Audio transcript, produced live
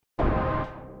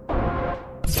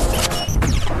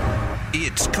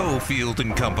It's Cofield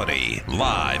and Company,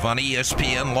 live on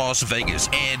ESPN Las Vegas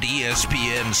and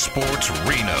ESPN Sports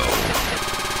Reno.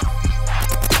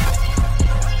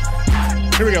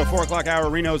 Here we go, 4 o'clock hour.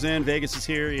 Reno's in. Vegas is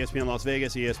here. ESPN Las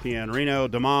Vegas, ESPN Reno.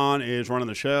 Damon is running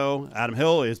the show. Adam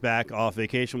Hill is back off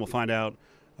vacation. We'll find out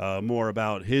more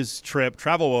about his trip.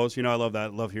 Travel woes. You know, I love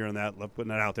that. Love hearing that. Love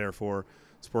putting that out there for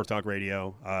Sports Talk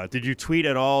Radio. Did you tweet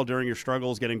at all during your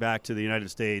struggles getting back to the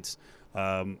United States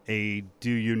a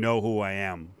 "Do you know who I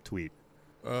am" tweet?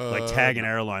 Like tag an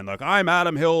airline. Like, I'm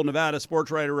Adam Hill, Nevada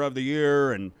Sports Writer of the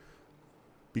Year, and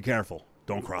be careful.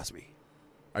 Don't cross me.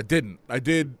 I didn't. I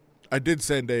did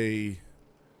send a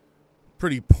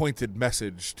pretty pointed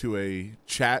message to a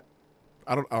chat.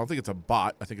 I don't think it's a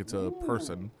bot. I think it's a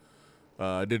person.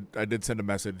 I did send a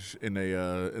message in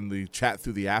the chat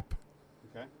through the app.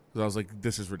 Okay. I was like,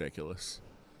 this is ridiculous.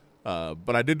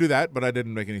 But I did do that, but I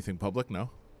didn't make anything public, no.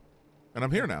 And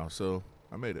I'm here now, so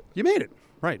I made it. You made it.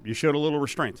 Right. You showed a little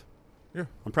restraint. Yeah.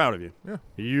 I'm proud of you. Yeah.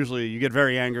 You get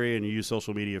very angry and you use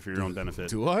social media for your own benefit.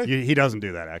 Do I? He doesn't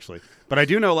do that, actually. But I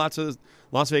do know lots of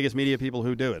Las Vegas media people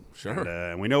who do it. Sure.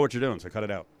 And we know what you're doing, so cut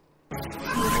it out.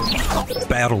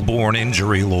 Battleborn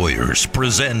Injury Lawyers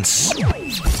presents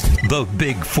The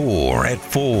Big Four at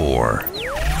 4.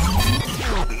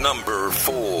 Number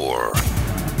 4.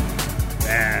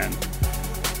 Man,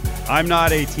 I'm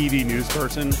not a TV news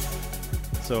person,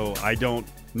 so I don't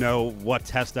know what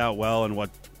tests out well and what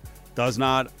does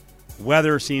not.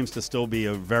 Weather seems to still be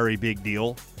a very big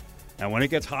deal. And when it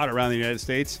gets hot around the United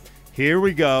States, here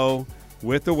we go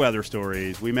with the weather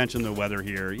stories. We mentioned the weather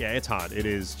here. Yeah, it's hot. It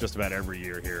is just about every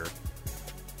year here.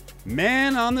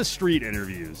 Man on the street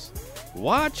interviews.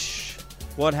 Watch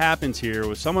what happens here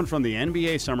with someone from the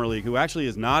NBA Summer League who actually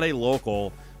is not a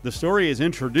local. The story is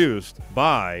introduced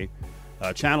by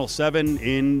Channel 7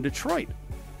 in Detroit.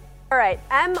 All right,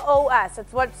 MOS.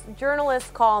 It's what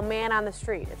journalists call man on the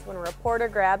street. It's when a reporter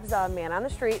grabs a man on the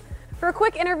street for a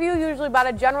quick interview, usually about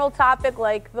a general topic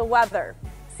like the weather.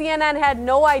 CNN had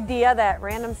no idea that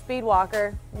random speed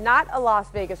walker, not a Las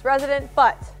Vegas resident,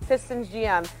 but Pistons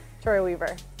GM Troy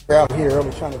Weaver. We're out here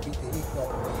early trying to beat the heat,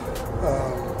 but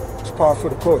it's par for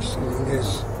the course. I mean,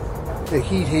 there's the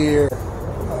heat here,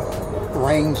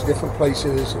 rains different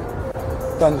places,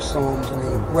 thunderstorms. I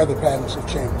mean, weather patterns have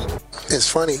changed. It's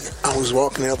funny, I was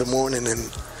walking the other morning and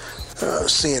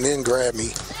CNN grabbed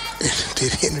me and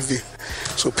did an interview.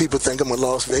 So people think I'm a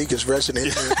Las Vegas resident.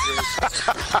 It's the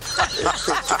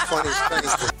funniest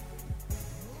thing.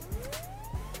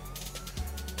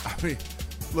 I mean,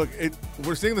 look,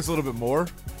 we're seeing this a little bit more.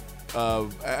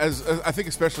 As I think,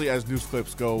 especially as news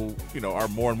clips go, are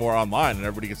more and more online, and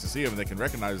everybody gets to see them and they can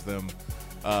recognize them.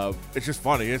 It's just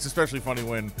funny. It's especially funny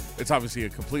when it's obviously a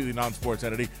completely non-sports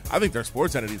entity. I think there are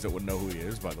sports entities that would know who he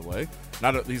is, by the way.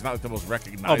 He's not the most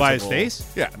recognizable. Oh, by his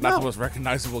face? Yeah, not the most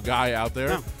recognizable guy out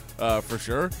there, for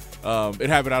sure. It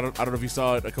happened, I don't know if you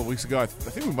saw it a couple weeks ago. I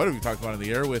think we might have even talked about it in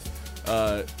the air with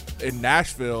in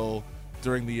Nashville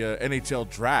during the NHL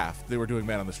draft. They were doing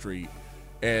man on the street,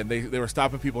 and they were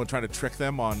stopping people and trying to trick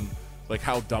them on like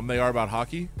how dumb they are about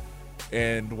hockey.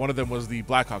 And one of them was the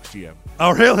Blackhawks GM.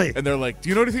 Oh, really? And they're like, "Do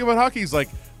you know anything about hockey?" He's like,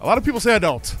 "A lot of people say I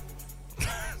don't."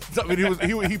 I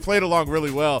mean, he played along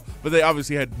really well, but they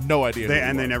obviously had no idea.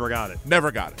 They never got it.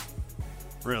 Never got it.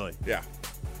 Really? Yeah.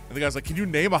 And the guy's like, "Can you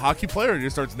name a hockey player?" And he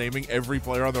just starts naming every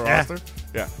player on the roster.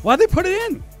 Yeah. Why'd they put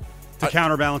it in? To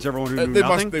counterbalance everyone who knew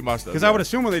nothing? They must have. Because I would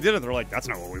assume when they did it, they're like, "That's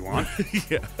not what we want."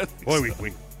 Yeah. Boy,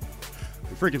 we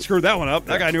freaking screwed that one up.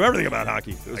 That guy knew everything about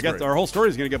hockey. I guess our whole story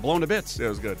is going to get blown to bits. Yeah, it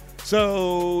was good.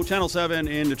 So, Channel 7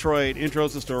 in Detroit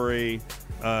intros the story.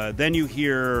 Then you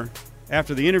hear,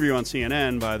 after the interview on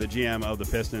CNN by the GM of the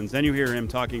Pistons, then you hear him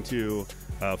talking to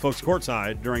folks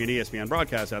courtside during an ESPN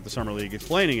broadcast at the Summer League,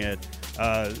 explaining it.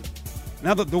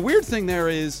 Now, the weird thing there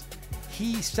is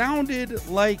he sounded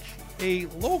like a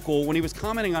local when he was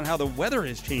commenting on how the weather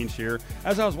has changed here.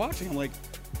 As I was watching, I'm like,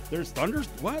 there's thunders?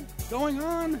 What going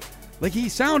on? Like, he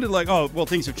sounded like, oh, well,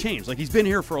 things have changed. Like, he's been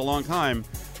here for a long time.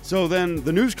 So then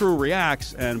the news crew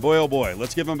reacts, and boy, oh, boy,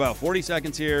 let's give him about 40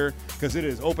 seconds here because it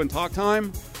is open talk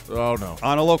time. Oh, no.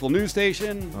 On a local news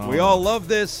station. We all love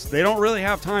this. They don't really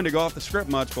have time to go off the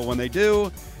script much, but when they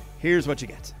do, here's what you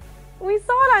get. We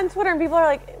saw it on Twitter, and people are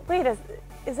like, wait,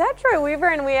 is that Troy Weaver?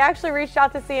 And we actually reached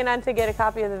out to CNN to get a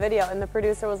copy of the video, and the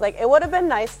producer was like, it would have been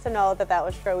nice to know that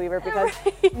was Troy Weaver because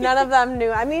none of them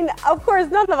knew. I mean, of course,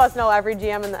 none of us know every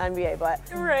GM in the NBA, but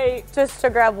just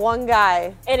to grab one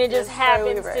guy. And it just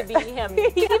happens to be him.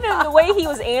 Even the way he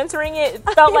was answering it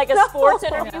felt like a sports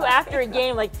interview after a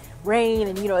game. Like, rain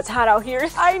and, it's hot out here.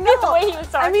 I know. The way he was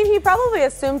talking. I mean, he probably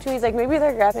assumed too. He's like, maybe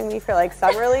they're grabbing me for like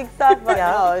summer league stuff, but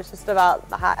no, it's just about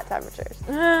the hot temperatures.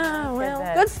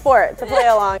 Well, Good sport to play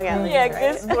along in. yeah,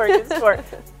 good sport, good sport.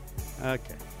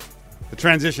 Okay. The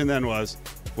transition then was,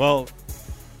 well,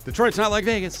 Detroit's not like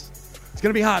Vegas. It's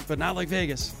going to be hot, but not like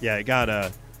Vegas. Yeah, it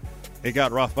got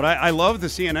rough. But I love the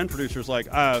CNN producers like,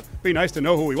 be nice to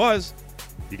know who he was.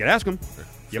 You could ask him.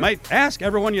 You might ask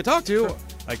everyone you talk to,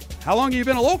 like, how long have you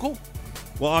been a local?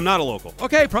 Well, I'm not a local.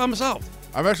 Okay, problem solved.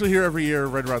 I'm actually here every year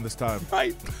right around this time.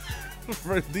 Right.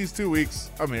 For these 2 weeks,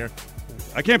 I'm here.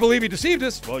 I can't believe he deceived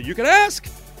us. Well, you could ask.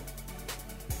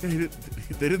 They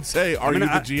didn't say, are you the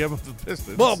GM of the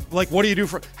Pistons? Well, like, what do you do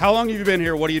for, how long have you been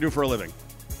here? What do you do for a living?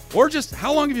 Or just,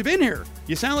 how long have you been here?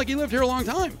 You sound like you lived here a long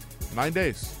time. 9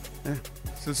 days. Yeah.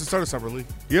 Since the start of Summer League.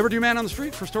 You ever do Man on the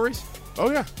Street for stories? Oh,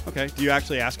 yeah. Okay. Do you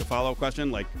actually ask a follow-up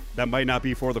question? Like, that might not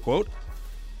be for the quote?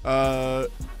 Yeah,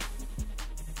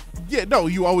 no,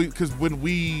 you always, because when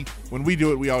we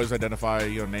do it, we always identify,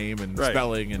 name and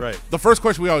spelling. And the first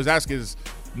question we always ask is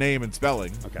name and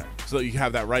spelling. Okay. So that you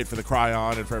have that right for the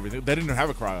cryon and for everything. They didn't have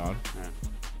a cryon.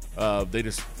 Yeah. They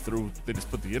just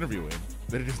put the interview in.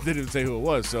 They didn't say who it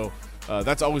was. So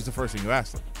that's always the first thing you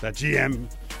ask them. That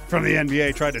GM from the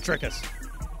NBA tried to trick us.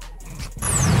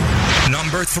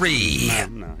 Number 3.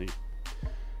 No,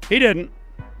 he didn't.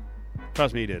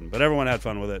 Trust me, he didn't. But everyone had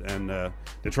fun with it, and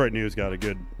Detroit News got a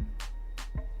good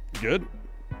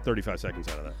 35 seconds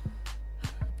out of that.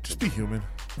 Just be human.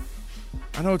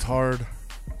 I know it's hard.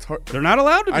 They're not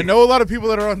allowed to be. I know a lot of people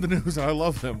that are on the news, and I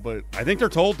love them, but I think they're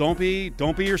told don't be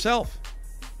yourself.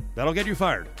 That'll get you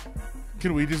fired.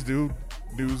 Can we just do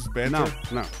news banter?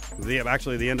 No.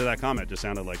 Actually, the end of that comment just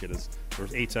sounded like it is. There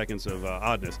was 8 seconds of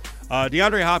oddness.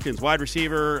 DeAndre Hopkins, wide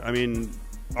receiver. I mean,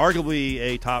 arguably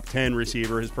a top 10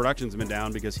 receiver. His production's been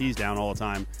down because he's down all the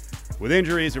time. With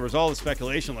injuries, there was all the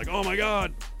speculation like, oh, my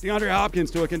God, DeAndre Hopkins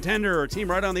to a contender or a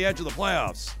team right on the edge of the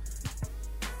playoffs.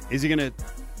 Is he going to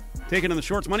take it in the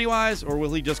shorts money-wise, or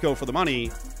will he just go for the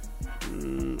money?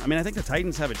 I mean, I think the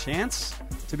Titans have a chance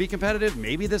to be competitive.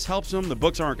 Maybe this helps him. The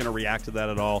books aren't going to react to that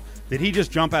at all. Did he just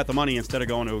jump at the money instead of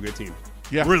going to a good team?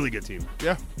 Yeah. Really good team.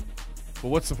 Yeah. But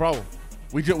what's the problem?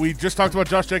 We just talked about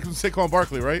Josh Jacobs and Saquon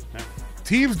Barkley, right? Yeah.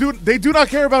 Teams do not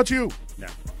care about you. Yeah.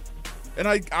 And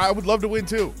I would love to win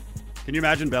too. Can you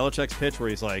imagine Belichick's pitch where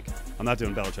he's like, I'm not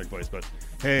doing Belichick voice, but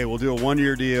hey, we'll do a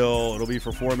 1-year deal. It'll be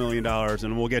for $4 million,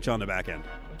 and we'll get you on the back end.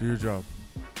 Do your job.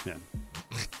 Yeah.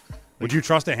 Would you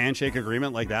trust a handshake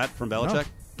agreement like that from Belichick?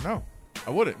 No, I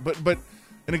wouldn't. But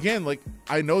and again, like,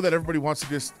 I know that everybody wants to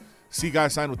just see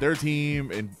guys sign with their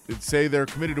team and say they're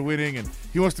committed to winning, and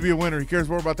he wants to be a winner. He cares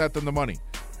more about that than the money.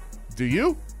 Do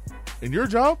you? In your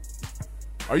job?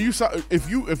 Are you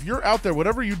if you're out there,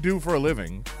 whatever you do for a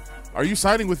living, are you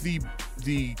signing with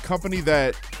the company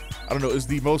that, I don't know, is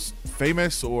the most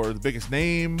famous or the biggest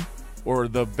name or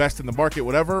the best in the market,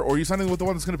 whatever, or are you signing with the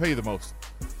one that's going to pay you the most?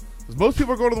 Because most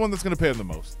people are going to the one that's going to pay them the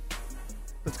most.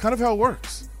 That's kind of how it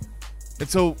works. And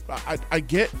so I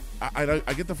get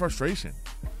the frustration.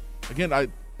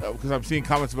 Again, because I'm seeing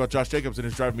comments about Josh Jacobs and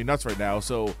it's driving me nuts right now.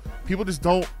 So people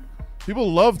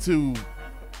love to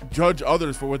judge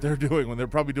others for what they're doing when they're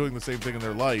probably doing the same thing in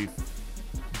their life.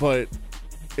 But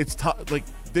it's tough. Like,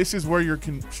 this is where you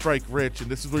can strike rich, and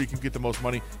this is where you can get the most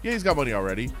money. Yeah, he's got money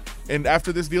already. And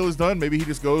after this deal is done, maybe he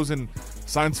just goes and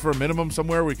signs for a minimum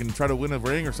somewhere where he can try to win a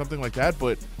ring or something like that.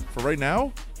 But for right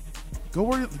now, go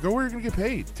where you're going to get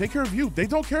paid. Take care of you. They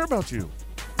don't care about you.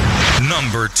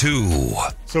 Number 2.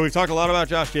 So we've talked a lot about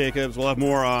Josh Jacobs. We'll have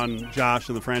more on Josh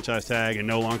and the franchise tag and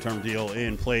no long-term deal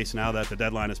in place now that the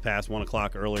deadline has passed 1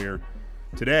 o'clock earlier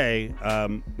today.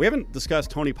 We haven't discussed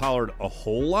Tony Pollard a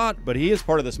whole lot, but he is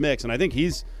part of this mix, and I think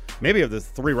he's maybe of the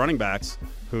 3 running backs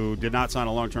who did not sign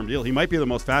a long-term deal. He might be the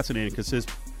most fascinating because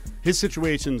his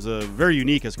situation's very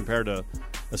unique as compared to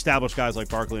established guys like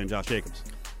Barkley and Josh Jacobs.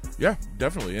 Yeah,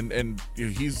 definitely. And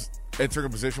he's entering a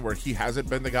position where he hasn't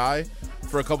been the guy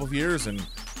for a couple of years, and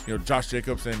Josh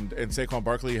Jacobs and Saquon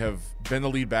Barkley have been the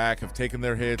lead back, have taken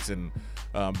their hits and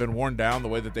been worn down the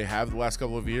way that they have the last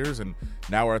couple of years, and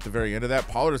now we're at the very end of that.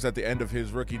 Pollard is at the end of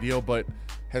his rookie deal, but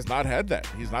has not had that.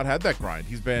 He's not had that grind.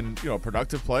 He's been a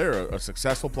productive player, a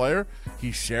successful player.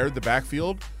 He shared the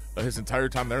backfield his entire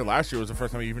time there. Last year was the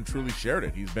first time he even truly shared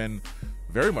it. He's been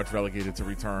very much relegated to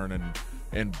return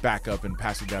and backup and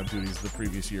passing down duties the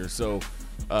previous year. So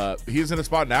he is in a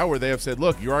spot now where they have said,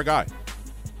 look, you're our guy.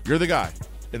 You're the guy.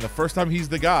 And the first time he's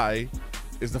the guy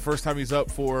is the first time he's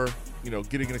up for,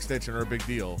 getting an extension or a big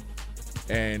deal.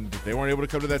 And they weren't able to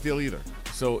come to that deal either.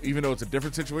 So even though it's a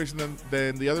different situation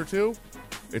than the other two,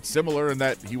 it's similar in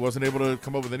that he wasn't able to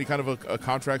come up with any kind of a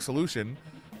contract solution.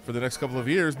 for the next couple of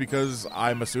years because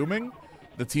I'm assuming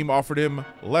the team offered him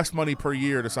less money per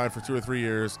year to sign for 2 or 3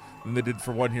 years than they did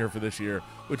for 1 year for this year,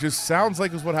 which sounds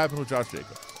like is what happened with Josh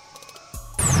Jacobs.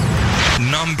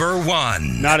 Number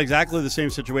 1. Not exactly the same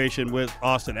situation with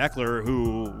Austin Eckler,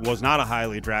 who was not a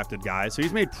highly drafted guy. So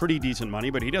he's made pretty decent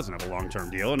money, but he doesn't have a long-term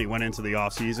deal. And he went into the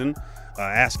offseason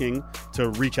asking to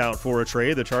reach out for a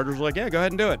trade. The Chargers were like, yeah, go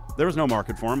ahead and do it. There was no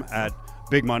market for him at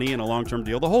big money and a long-term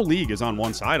deal. The whole league is on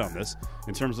one side on this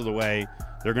in terms of the way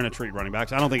they're going to treat running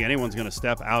backs. I don't think anyone's going to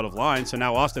step out of line. So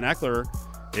now Austin Eckler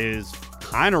is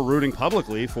kind of rooting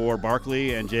publicly for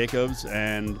Barkley and Jacobs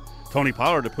and Tony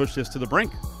Pollard to push this to the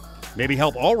brink. Maybe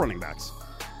help all running backs.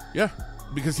 Yeah,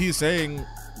 because he's saying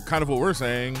kind of what we're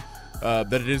saying,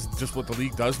 that it is just what the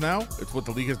league does now. It's what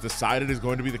the league has decided is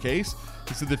going to be the case.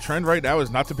 He said the trend right now is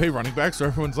not to pay running backs, so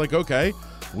everyone's like, okay,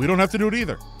 we don't have to do it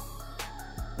either,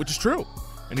 which is true.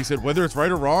 And he said whether it's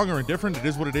right or wrong or indifferent, it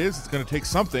is what it is. It's going to take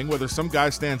something, whether some guy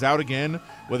stands out again,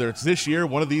 whether it's this year,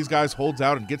 one of these guys holds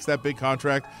out and gets that big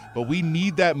contract, but we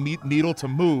need that needle to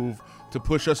move to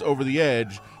push us over the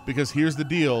edge, because here's the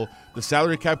deal. The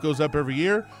salary cap goes up every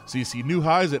year, so you see new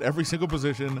highs at every single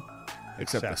position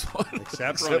except this one.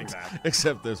 Except running back.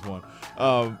 Except this one.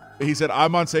 He said,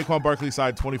 I'm on Saquon Barkley's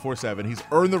side 24/7. He's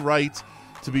earned the right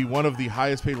to be one of the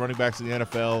highest paid running backs in the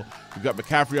NFL. We've got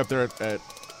McCaffrey up there at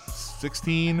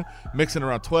 16, Mixon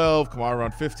around 12, Kamara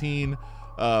around 15.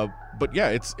 But yeah,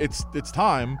 it's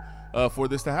time for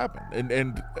this to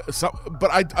happen.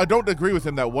 But I don't agree with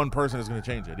him that one person is going to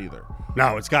change it either.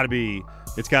 No, it's got to be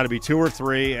 2 or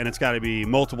 3, and it's got to be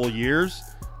multiple years,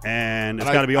 and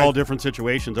it's got to be all different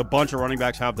situations. A bunch of running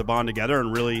backs have to bond together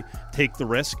and really take the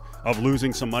risk of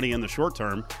losing some money in the short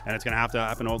term, and it's going to have to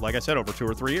happen, like I said, over 2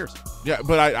 or 3 years. Yeah,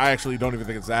 but I actually don't even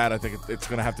think it's that. I think it's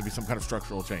going to have to be some kind of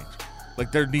structural change.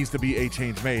 Like, there needs to be a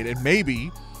change made, and maybe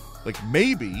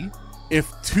if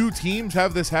 2 teams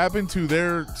have this happen to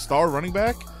their star running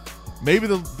back, maybe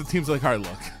the team's like, all right,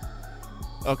 look,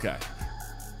 okay,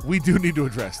 we do need to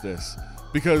address this,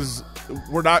 because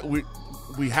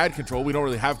we had control. We don't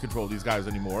really have control of these guys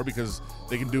anymore because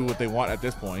they can do what they want at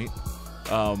this point.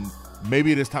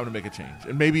 Maybe it is time to make a change,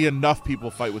 and maybe enough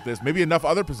people fight with this. Maybe enough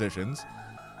other positions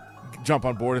jump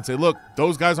on board and say, look,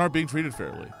 those guys aren't being treated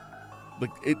fairly.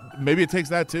 Maybe it takes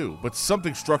that too, but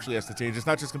something structurally has to change. It's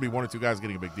not just going to be 1 or 2 guys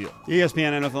getting a big deal.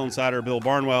 ESPN NFL insider Bill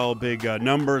Barnwell, big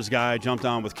numbers guy, jumped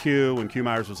on with Q when Q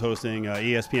Myers was hosting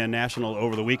ESPN National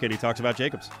over the weekend. He talks about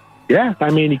Jacobs. Yeah,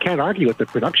 I mean, you can't argue with the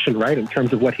production, right, in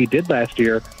terms of what he did last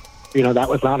year. You know, that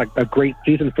was not a great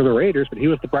season for the Raiders, but he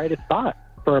was the brightest spot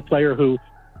for a player who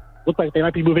looked like they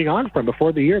might be moving on from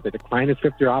before the year. They declined his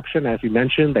 5th-year option, as you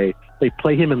mentioned. They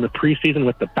play him in the preseason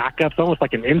with the backups, almost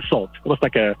like an insult, almost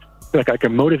like a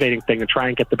motivating thing to try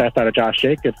and get the best out of Josh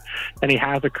Jacobs, and he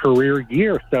has a career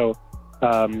year. So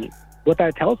what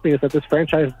that tells me is that this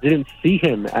franchise didn't see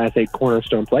him as a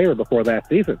cornerstone player before that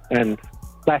season. And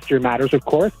last year matters, of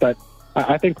course, but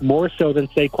I think more so than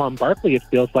Saquon Barkley, it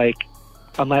feels like,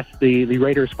 unless the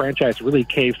Raiders franchise really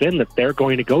caves in, that they're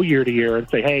going to go year to year and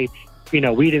say, hey, you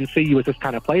know, we didn't see you as this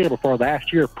kind of player before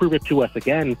last year. Prove it to us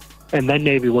again, and then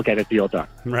maybe we'll get a deal done.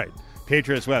 Right.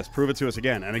 Patriots West, prove it to us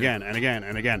again and again and again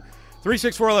and again.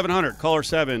 364-1100, caller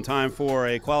 7, time for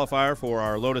a qualifier for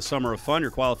our Lotus Summer of Fun.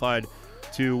 You're qualified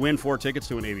to win 4 tickets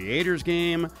to an Aviators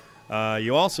game.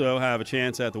 You also have a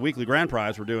chance at the weekly grand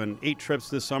prize. We're doing 8 trips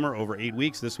this summer over 8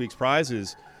 weeks. This week's prize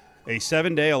is a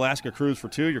 7-day Alaska cruise for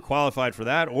 2. You're qualified for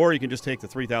that, or you can just take the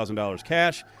 $3,000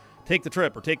 cash. Take the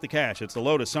trip or take the cash. It's the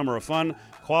Lotus Summer of Fun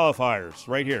qualifiers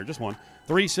right here. Just one.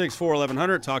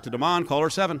 364-1100. Talk to Damon. Caller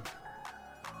 7.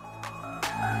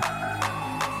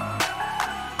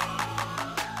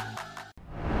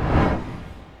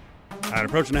 All right,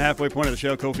 approaching the halfway point of the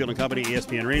show. Cofield and Company,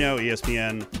 ESPN Reno,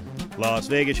 ESPN Las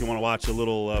Vegas. You want to watch a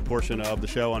little portion of the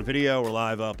show on video? We're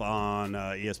live up on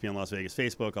ESPN Las Vegas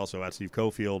Facebook, also at Steve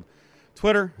Cofield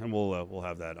Twitter, and we'll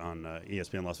have that on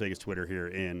ESPN Las Vegas Twitter here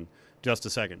in just a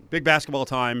second. Big basketball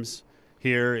times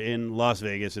here in Las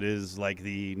Vegas. It is like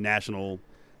the national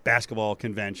basketball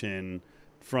convention,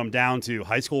 from down to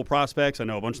high school prospects. I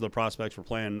know a bunch of the prospects were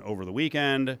playing over the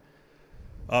weekend,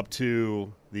 up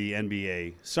to the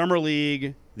NBA Summer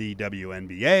League. The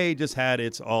WNBA just had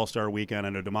its All-Star weekend. I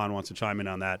know Damon wants to chime in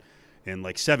on that in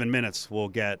like 7 minutes. We'll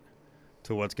get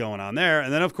to what's going on there.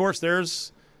 And then, of course,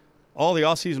 there's all the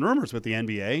off-season rumors with the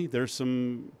NBA. There's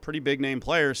some pretty big-name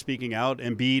players speaking out.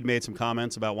 Embiid made some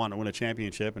comments about wanting to win a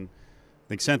championship, and I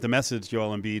think sent the message,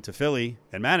 Joel Embiid, to Philly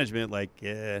and management, like,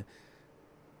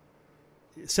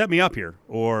 set me up here,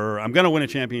 or I'm going to win a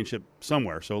championship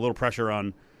somewhere. So a little pressure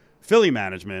on Philly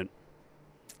management.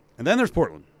 And then there's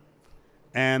Portland.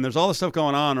 And there's all this stuff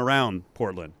going on around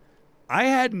Portland.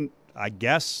 I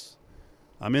guess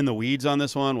I'm in the weeds on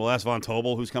this one. We'll ask Von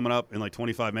Tobel, who's coming up in like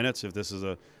 25 minutes, if this is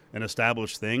an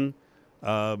established thing.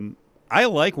 I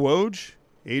like Woj,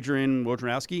 Adrian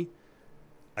Wojnarowski.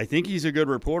 I think he's a good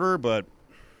reporter, but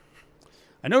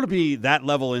I know to be that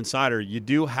level insider, you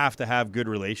do have to have good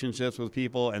relationships with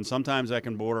people, and sometimes that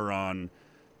can border on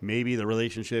maybe the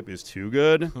relationship is too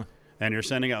good, and you're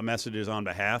sending out messages on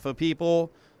behalf of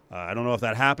people. I don't know if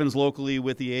that happens locally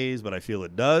with the A's, but I feel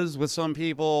it does with some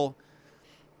people.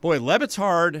 Boy,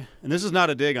 Lebatard, and this is not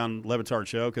a dig on Lebatard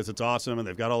show because it's awesome and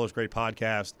they've got all those great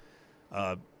podcasts.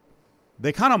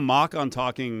 They kind of mock on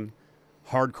talking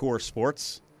hardcore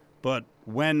sports, but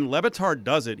when Lebatard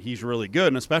does it, he's really good,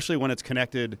 and especially when it's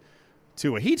connected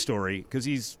to a Heat story because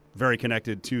he's very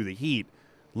connected to the Heat.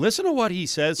 Listen to what he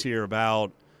says here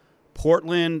about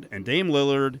Portland and Dame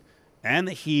Lillard and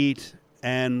the Heat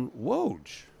and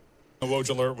Woj. The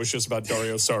Woj alert was just about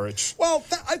Dario Saric. Well,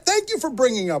 thank you for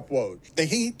bringing up Woj. The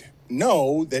Heat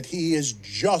know that he is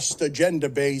just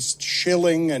agenda-based,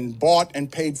 shilling and bought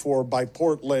and paid for by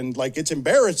Portland. Like, it's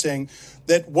embarrassing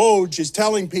that Woj is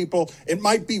telling people it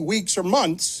might be weeks or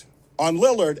months on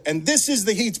Lillard, and this is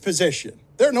the Heat's position.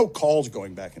 There are no calls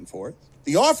going back and forth.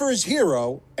 The offer is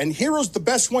Hero, and Hero's the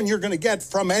best one you're going to get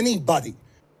from anybody.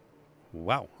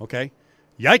 Wow, okay.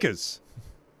 Yikers.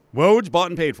 Woj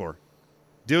bought and paid for.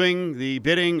 Doing the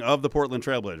bidding of the Portland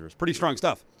Trailblazers. Pretty strong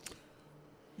stuff.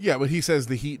 Yeah, but he says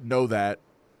the Heat know that.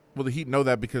 Well, the Heat know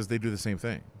that because they do the same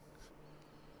thing.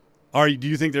 Do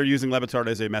you think they're using Lebatard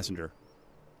as a messenger?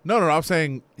 No, I'm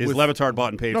saying Lebatard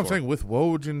bought and paid for? I'm saying with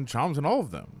Woj and Chams and all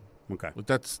of them. Okay. Like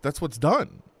that's what's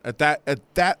done at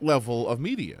that level of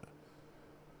media.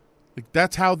 Like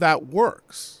that's how that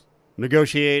works.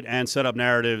 Negotiate and set up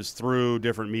narratives through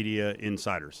different media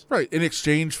insiders. Right, in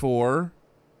exchange for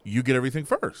you get everything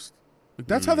first. Like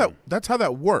that's how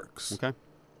that works. Okay.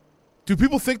 Do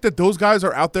people think that those guys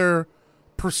are out there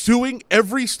pursuing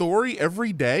every story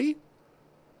every day?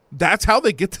 That's how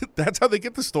they get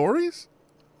the stories?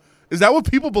 Is that what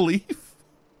people believe?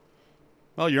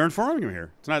 Well, you're informing them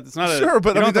here. It's not sure, but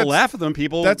you don't I mean, have to laugh at them.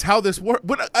 People. That's how this works.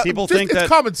 But people think it's that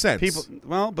common sense.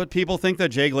 People think that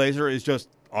Jay Glazer is just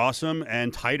awesome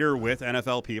and tighter with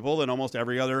NFL people than almost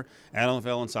every other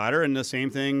NFL insider, and the same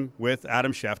thing with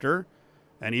Adam Schefter,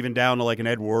 and even down to like an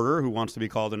Ed Werder who wants to be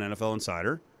called an NFL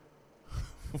insider.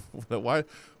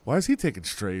 Why is he taking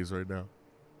strays right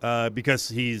now? Because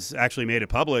he's actually made it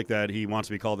public that he wants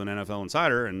to be called an NFL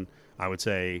insider, and I would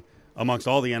say amongst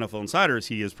all the NFL insiders,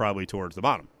 he is probably towards the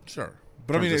bottom. Sure,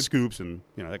 but I mean, scoops and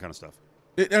that kind of stuff.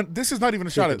 And this is not even a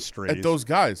shot at those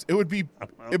guys. It would be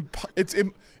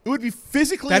it would be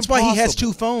physically That's impossible. why he has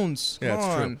two phones. Yeah,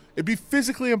 it's true. It'd be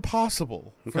physically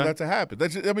impossible for Okay. that to happen.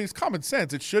 It's common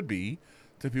sense. It should be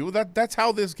to people. That's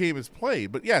how this game is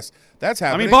played. But yes, that's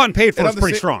happening. bought and paid for And is on the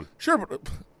pretty strong.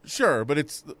 Sure, but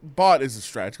it's bought is a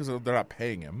stretch because they're not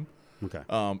paying him.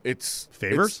 Okay. It's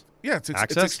favors. It's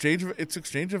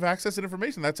exchange of access and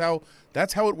information. That's how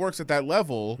it works at that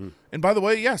level. And by the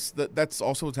way, yes, that's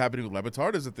also what's happening with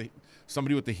Lebatard. Is that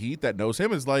somebody with the Heat that knows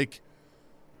him is like,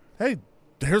 hey,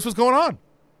 here's what's going on.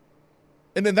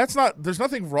 And then there's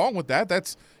nothing wrong with that.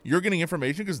 That's you're getting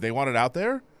information because they want it out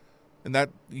there, and that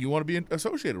you want to be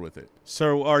associated with it.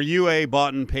 So, are you a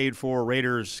bought and paid for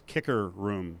Raiders kicker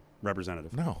room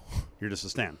representative? No, you're just a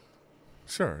stan.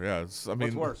 Sure, yeah.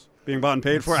 What's worse, being bought and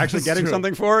paid for, actually getting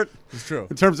something for it? It's true.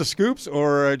 In terms of scoops,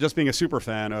 or just being a super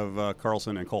fan of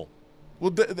Carlson and Cole?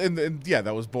 Well, yeah,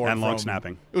 that was born and long from,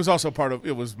 snapping. It was also part of.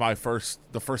 It was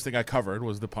the first thing I covered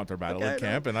was the punter battle at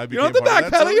camp, and I became you don't have to part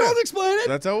of that, backpedal. You don't explain it.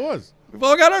 That's how it was. We've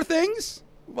all got our things.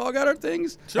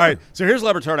 Sure. All right, so here's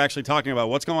Lebatard actually talking about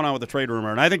what's going on with the trade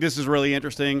rumor, and I think this is really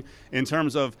interesting in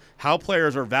terms of how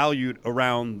players are valued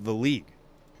around the league.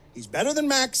 He's better than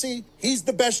Maxey. He's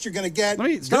the best you're going to get. Let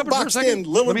me stop it for a second.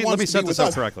 Let me set this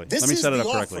up correctly. Let me set it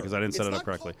up correctly because I didn't set it up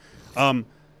correctly.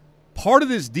 Part of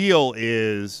this deal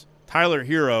is Tyler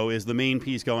Hero is the main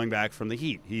piece going back from the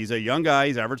Heat. He's a young guy.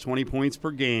 He's averaged 20 points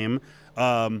per game.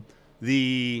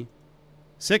 The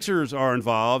Sixers are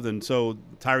involved, and so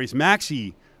Tyrese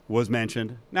Maxey was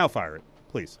mentioned. Now fire it,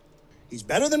 please. He's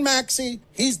better than Maxey.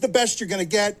 He's the best you're going to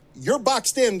get. You're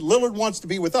boxed in. Lillard wants to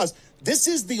be with us. This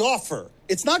is the offer.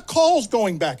 It's not calls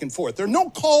going back and forth. There are no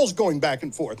calls going back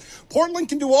and forth. Portland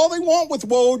can do all they want with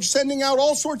Woj, sending out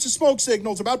all sorts of smoke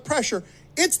signals about pressure.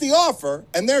 It's the offer,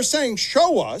 and they're saying,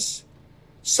 show us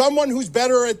someone who's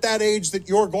better at that age that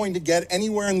you're going to get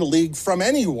anywhere in the league from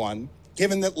anyone,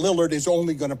 given that Lillard is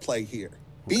only going to play here.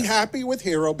 Okay. Be happy with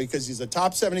Hero because he's a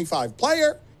top 75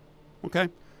 player. Okay.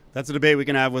 That's a debate we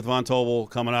can have with Von Tobel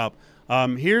coming up.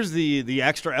 Here's the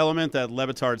extra element that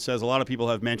Lebatard says a lot of people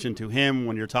have mentioned to him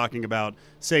when you're talking about,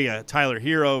 say, a Tyler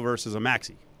Hero versus a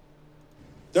Maxey.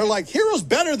 They're like, Hero's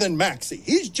better than Maxey.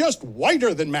 He's just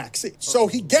whiter than Maxey. So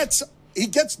he gets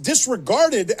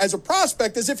disregarded as a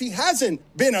prospect as if he hasn't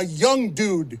been a young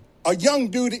dude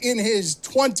in his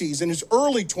 20s, in his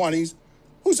early 20s,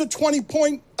 who's a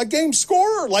 20-point-a-game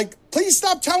scorer. Like, please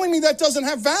stop telling me that doesn't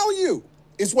have value,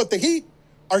 is what the Heat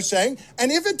are saying.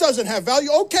 And if it doesn't have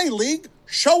value, okay, league,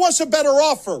 show us a better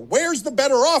offer. Where's the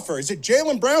better offer? Is it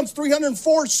Jaylen Brown's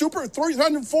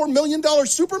 $304 million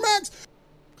supermax?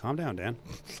 Calm down, Dan.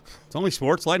 It's only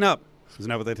sports. Lighten up. Isn't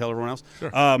that what they tell everyone else?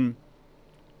 Sure. All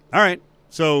right.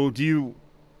 So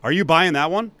are you buying that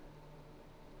one?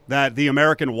 That the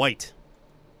American white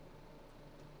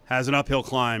has an uphill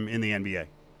climb in the NBA?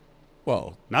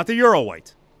 Well, not the Euro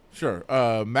white. Sure.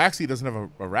 Maxey doesn't have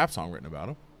a rap song written about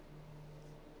him.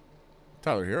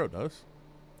 Tyler Hero does.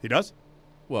 He does?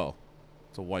 Well,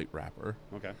 it's a white rapper.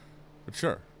 Okay. But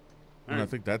sure. And right. I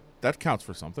think that counts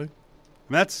for something.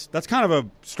 That's kind of a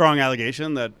strong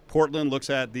allegation that Portland looks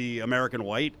at the American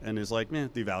white and is like,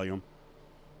 devalue him.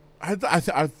 I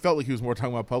felt like he was more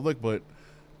talking about public, but,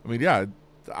 I mean, yeah,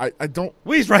 I don't.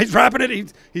 Well, he's rapping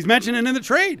it. He's mentioning in the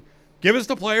trade. Give us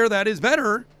the player that is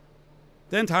better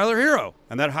than Tyler Hero.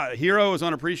 And that Hero is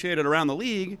unappreciated around the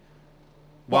league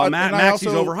while Maxey's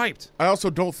overhyped. I also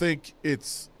don't think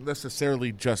it's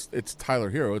necessarily just it's Tyler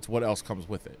Hero. It's what else comes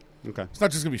with it. Okay. It's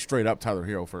not just going to be straight up Tyler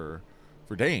Hero for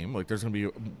Dame. Like, there's going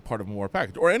to be part of a more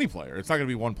package. Or any player. It's not going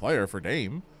to be one player for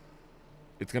Dame.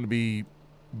 It's going to be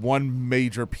one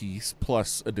major piece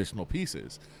plus additional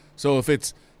pieces. So if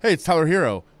it's, hey, it's Tyler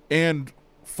Hero and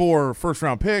 4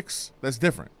 first-round picks, that's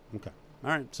different. Okay.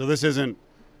 All right. So this isn't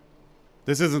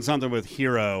something with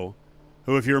Hero,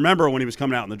 who, if you remember when he was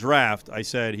coming out in the draft, I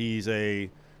said he's a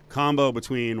combo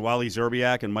between Wally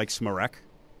Szczerbiak and Mike Smarek.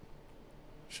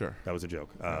 Sure. That was a joke.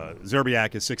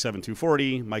 Szczerbiak is 6'7",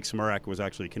 240. Mike Smarek was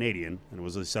actually Canadian and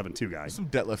was a 7'2" guy. Some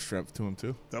deadlift strength to him,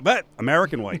 too. I bet.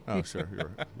 American white. Oh, sure.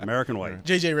 You're right. American white.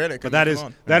 J.J. Redick. But that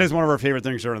is one of our favorite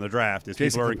things during the draft. Is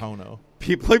Jason Capono.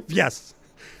 Yes.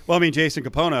 Well, I mean, Jason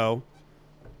Capono.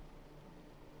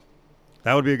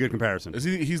 That would be a good comparison.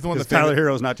 He's the one that Tyler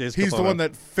Hero's not Jason Capono. He's the one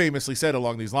that famously said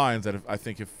along these lines that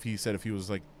if he was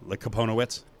like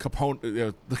Caponowitz, the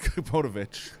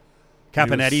Kaponovich,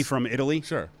 Caponetti from Italy,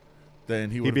 sure, then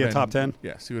he'd be a top 10.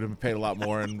 Yes, he would have been paid a lot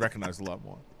more and recognized a lot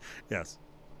more. Yes.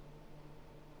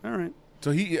 All right.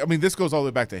 So this goes all the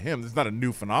way back to him. This is not a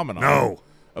new phenomenon. No.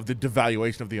 Of the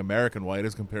devaluation of the American white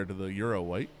as compared to the Euro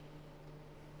white.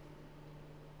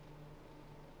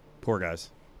 Poor guys.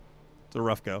 It's a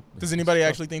rough go. Does anybody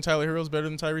actually think Tyler Hero's better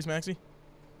than Tyrese Maxey?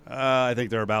 I think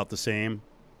they're about the same.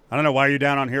 I don't know. Why are you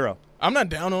down on Hero? I'm not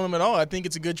down on him at all. I think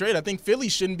it's a good trade. I think Philly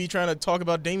shouldn't be trying to talk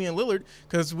about Damian Lillard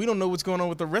because we don't know what's going on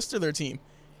with the rest of their team.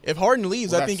 If Harden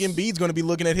leaves, I think Embiid's going to be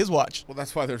looking at his watch. Well,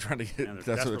 that's why they're trying to get.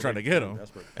 That's what they're trying to get him.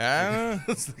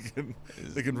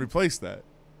 They can replace that.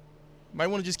 Might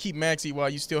want to just keep Maxey while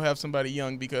you still have somebody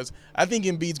young because I think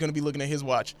Embiid's going to be looking at his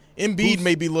watch. Embiid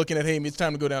may be looking at, hey, it's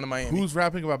time to go down to Miami. Who's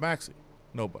rapping about Maxey?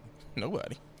 Nobody.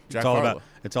 It's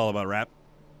all about rap.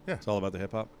 Yeah. It's all about the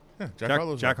hip hop. Yeah. Jack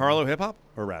Harlow hip hop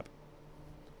or rap?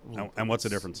 And what's the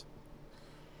difference?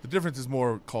 The difference is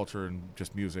more culture and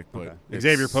just music. But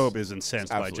Xavier Pope is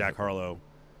incensed by Jack Harlow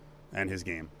and his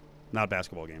game, not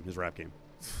basketball game, his rap game.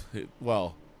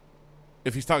 Well,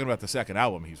 if he's talking about the second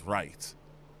album, he's right.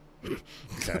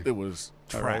 Okay. It was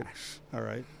trash. All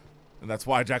right. And that's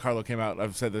why Jack Harlow came out.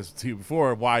 I've said this to you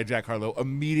before. Why Jack Harlow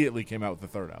immediately came out with the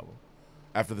third album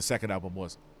after the second album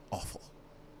was awful.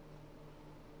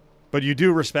 But you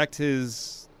do respect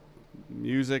his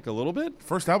music a little bit?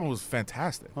 First album was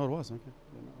fantastic. Oh, it was? Okay.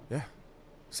 Yeah.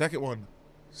 Second one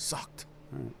sucked.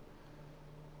 All right.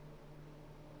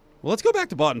 Well, let's go back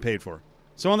to bought and paid for.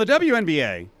 So on the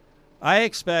WNBA, I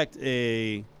expect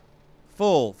a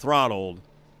full-throttled,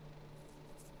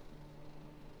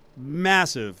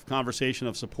 massive conversation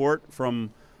of support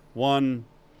from one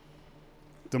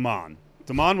Damon.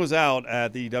 Damon was out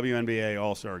at the WNBA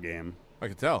All-Star game. I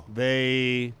could tell.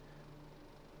 They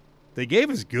gave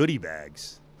us goodie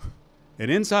bags.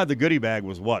 And inside the goodie bag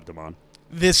was what, Damon?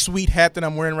 This sweet hat that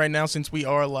I'm wearing right now, since we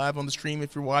are live on the stream,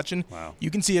 if you're watching. Wow.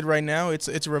 You can see it right now. It's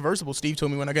a reversible. Steve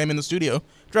told me when I came in the studio.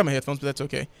 Drop my headphones, but that's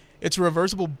okay. It's a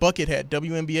reversible bucket hat,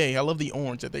 WNBA. I love the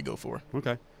orange that they go for.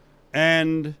 Okay.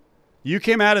 And you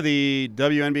came out of the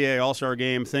WNBA All-Star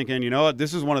game thinking, you know what,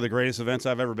 this is one of the greatest events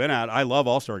I've ever been at. I love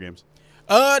All-Star games.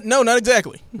 No, not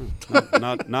exactly.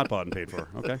 not bought and paid for.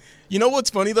 Okay. You know what's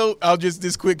funny though? I'll just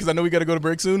this quick because I know we got to go to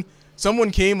break soon.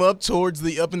 Someone came up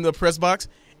in the press box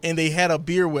and they had a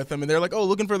beer with them, and they're like, oh,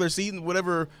 looking for their seat in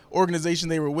whatever organization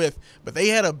they were with. But they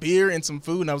had a beer and some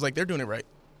food, and I was like, they're doing it right.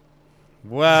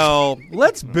 Well,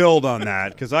 let's build on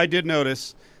that, because I did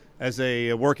notice as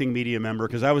a working media member,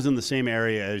 because I was in the same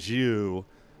area as you,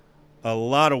 a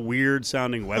lot of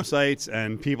weird-sounding websites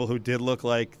and people who did look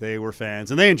like they were fans,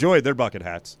 and they enjoyed their bucket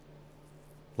hats,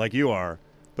 like you are.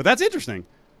 But that's interesting.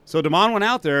 So Damon went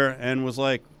out there and was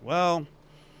like, well,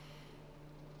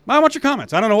 I want your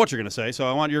comments. I don't know what you're going to say, so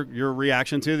I want your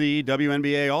reaction to the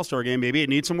WNBA All-Star Game. Maybe it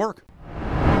needs some work.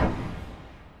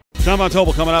 John Von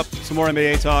Tobel coming up. Some more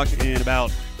NBA talk in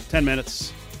about 10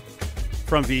 minutes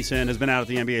from VSiN. Has been out at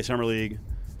the NBA Summer League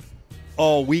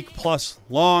all week plus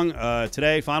long.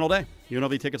 Today, final day.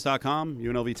 UNLVtickets.com,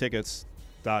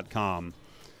 UNLVtickets.com.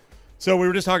 So we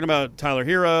were just talking about Tyler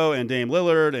Hero and Dame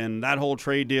Lillard and that whole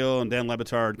trade deal, and Dan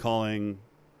Lebatard calling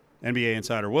NBA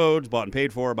insider Woj bought and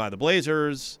paid for by the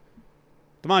Blazers.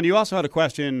 Damon, you also had a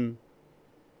question,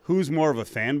 who's more of a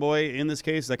fanboy in this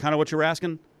case? Is that kind of what you were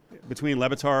asking? Between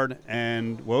Lebatard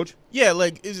and Woj? Yeah,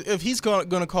 like if he's going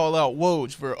to call out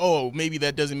Woj for, maybe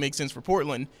that doesn't make sense for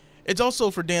Portland, it's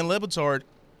also for Dan Lebatard,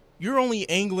 you're only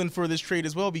angling for this trade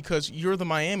as well because you're the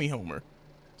Miami homer.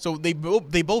 So they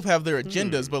both have their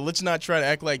agendas, but let's not try to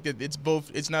act like that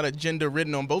it's not agenda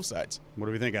written on both sides. What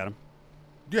do we think, Adam?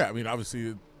 Yeah, I mean,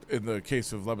 obviously, in the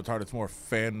case of Lebatard, it's more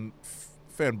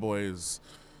fanboys.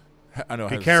 I know.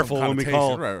 Be careful when we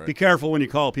call. Right. Be careful when you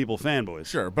call people fanboys.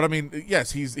 Sure, but I mean,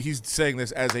 yes, he's saying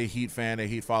this as a Heat fan, a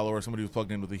Heat follower, somebody who's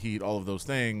plugged in with the Heat, all of those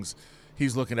things.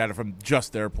 He's looking at it from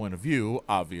just their point of view,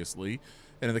 obviously.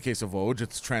 And in the case of Woj,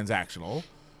 it's transactional.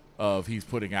 Of he's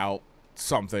putting out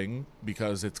something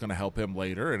because it's going to help him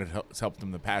later, and it's helped him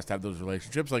in the past have those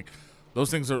relationships. Like those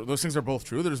things are both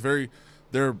true.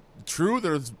 They're true.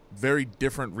 There's very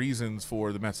different reasons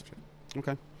for the messaging.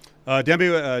 Okay.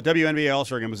 WNBA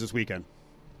All-Star Game was this weekend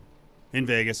in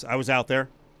Vegas. I was out there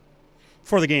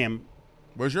for the game.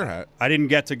 Where's your hat? I didn't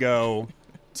get to go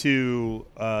to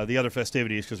the other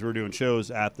festivities because we were doing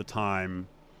shows at the time.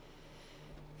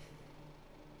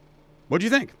 What'd you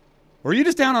think? Were you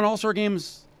just down on All-Star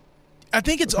Games? I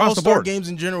think it's All-Star Games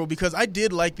in general because I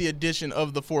did like the addition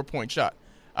of the 4-point shot.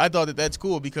 I thought that's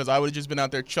cool because I would have just been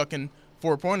out there chucking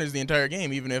 4-pointers the entire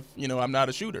game, even if, I'm not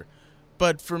a shooter.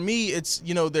 But for me, it's,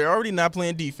 they're already not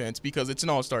playing defense because it's an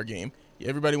all-star game.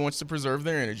 Everybody wants to preserve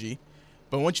their energy.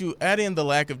 But once you add in the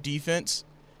lack of defense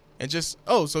and just,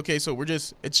 it's okay, so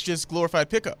it's just glorified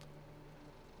pickup.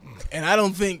 And I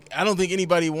don't think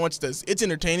anybody wants this. It's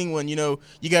entertaining when, you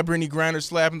got Brittany Griner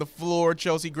slapping the floor,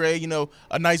 Chelsea Gray,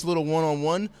 a nice little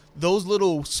one-on-one. Those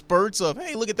little spurts of,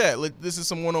 hey, look at that. This is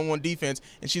some one-on-one defense,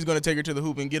 and she's going to take her to the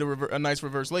hoop and get a nice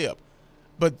reverse layup.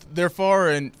 But they're far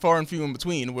and few in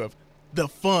between with the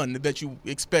fun that you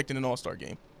expect in an all-star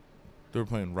game. They were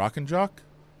playing Rock and Jock?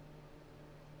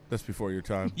 That's before your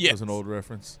time. Yes. That's an old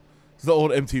reference. It's the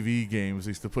old MTV games. They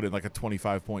used to put in like a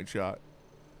 25-point shot.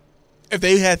 If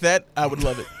they had that, I would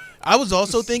love it. I was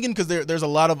also thinking, because there's a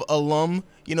lot of alum,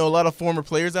 a lot of former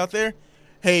players out there,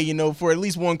 hey, for at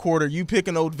least one quarter, you pick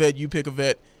an old vet, you pick a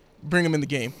vet, bring them in the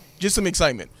game. Just some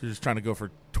excitement. You're just trying to go for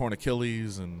torn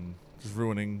Achilles and just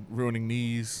ruining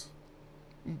knees.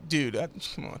 Dude,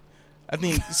 come on. I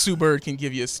think Sue Bird can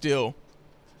give you a steal.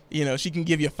 She can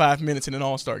give you 5 minutes in an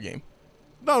all-star game.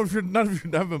 No, if you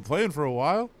haven't been playing for a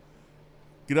while,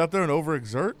 get out there and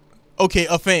overexert. Okay,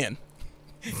 a fan.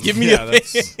 Give me a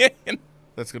fan.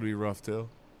 That's gonna be rough too.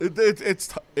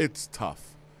 It's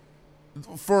tough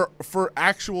for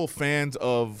actual fans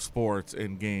of sports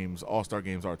and games. All-star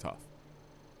games are tough.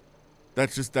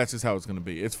 That's just how it's gonna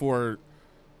be. It's for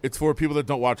people that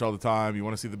don't watch all the time. You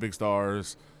want to see the big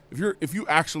stars. If you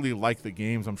actually like the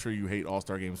games, I'm sure you hate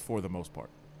All-Star games for the most part,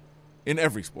 in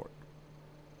every sport.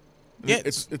 Yeah,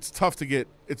 it's tough to get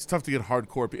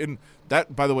hardcore. And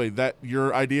that, by the way, that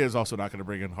your idea is also not going to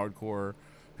bring in hardcore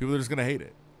people. That are just going to hate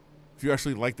it. If you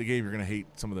actually like the game, you're going to hate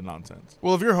some of the nonsense.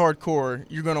 Well, if you're hardcore,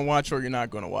 you're going to watch or you're not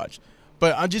going to watch.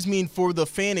 But I just mean for the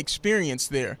fan experience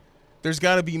there's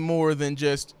got to be more than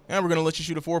just, we're going to let you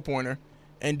shoot a 4-pointer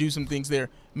and do some things there.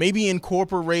 Maybe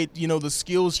incorporate, the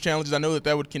skills challenges. I know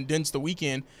that would condense the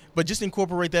weekend, but just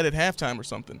incorporate that at halftime or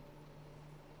something.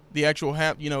 The actual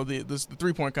the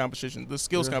 3-point competition, the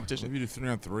skills competition. Maybe do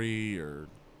 3-on-3 or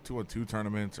 2-on-2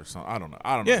 tournaments or something. I don't know.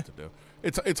 I don't know what to do.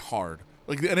 It's hard.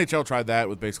 Like the NHL tried that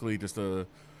with basically just a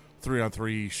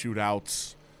 3-on-3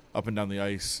 shootouts up and down the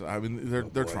ice. I mean,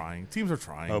 they're trying. Teams are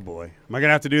trying. Oh boy, am I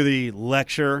gonna have to do the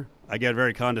lecture? I get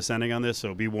very condescending on this,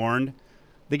 so be warned.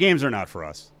 The games are not for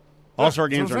us. All-Star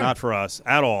games are not for us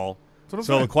at all.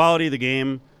 So the quality of the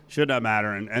game should not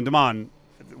matter. And Damon,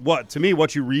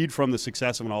 what you read from the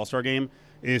success of an All-Star game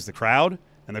is the crowd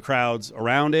and the crowds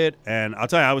around it. And I'll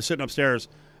tell you, I was sitting upstairs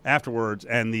afterwards,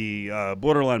 and the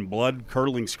borderline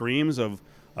blood-curdling screams of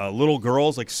little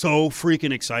girls, like so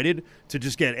freaking excited to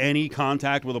just get any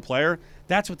contact with a player.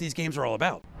 That's what these games are all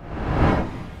about.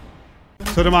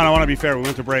 So, Damon, I want to be fair. We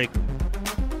went to break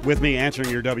with me answering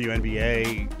your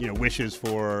WNBA, wishes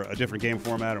for a different game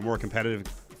format, a more competitive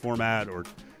format, or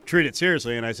treat it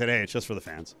seriously. And I said, hey, it's just for the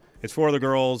fans. It's for the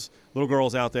girls, little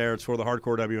girls out there. It's for the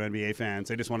hardcore WNBA fans.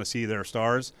 They just want to see their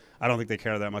stars. I don't think they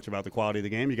care that much about the quality of the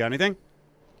game. You got anything?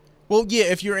 Well, yeah,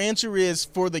 if your answer is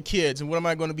for the kids, and what am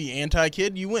I going to be,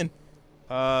 anti-kid, you win.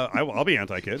 I'll be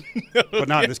anti-kid, but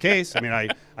not in this case. I mean,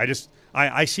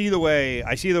 I see the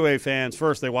way fans,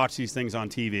 first they watch these things on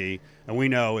TV, and we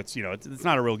know it's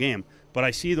not a real game, but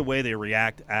I see the way they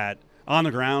react on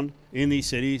the ground in these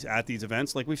cities at these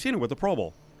events. Like we've seen it with the Pro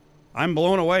Bowl. I'm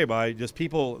blown away by just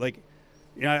people like,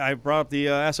 I brought up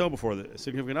the SO before. The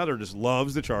significant other just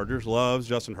loves the Chargers, loves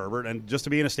Justin Herbert, and just to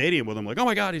be in a stadium with him, like, oh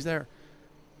my God, he's there.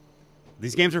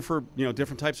 These games are for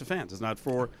different types of fans. It's not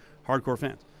for hardcore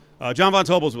fans. John Von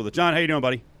Tobel's with us. John, how you doing,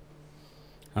 buddy?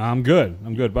 I'm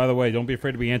good. By the way, don't be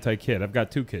afraid to be anti-kid. I've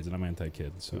got 2 kids, and I'm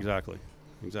anti-kid. So. Exactly.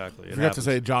 I forgot to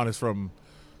say John is from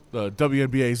the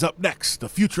WNBA's Up Next,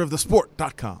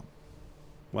 thefutureofthesport.com.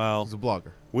 Well, he's a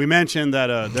blogger. We mentioned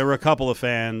that there were a couple of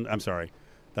I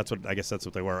guess that's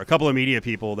what they were. A couple of media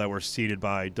people that were seated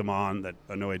by Damon that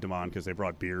annoyed Damon because they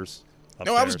brought beers upstairs.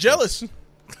 No, I was jealous.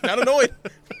 Not annoyed.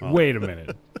 Wait a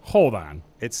minute. Hold on.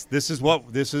 This is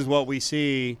what we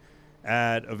see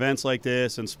at events like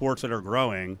this and sports that are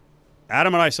growing.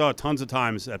 Adam and I saw it tons of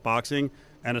times at boxing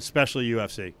and especially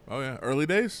UFC. Oh yeah, early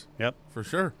days. Yep, for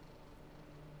sure.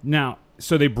 Now,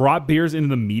 so they brought beers into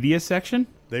the media section?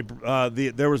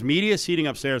 There was media seating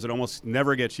upstairs that almost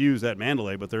never gets used at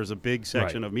Mandalay, but there's a big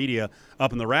section of media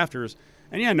up in the rafters.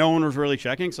 And yeah, no one was really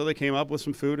checking, so they came up with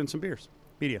some food and some beers.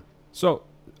 Media. So,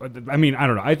 I mean, I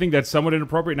don't know. I think that's somewhat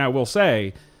inappropriate, and I will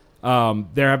say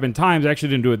there have been times, I actually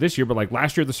didn't do it this year, but like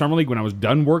last year at the Summer League when I was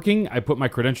done working, I put my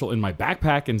credential in my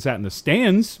backpack and sat in the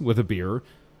stands with a beer,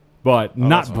 but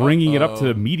not bringing it up to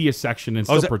the media section and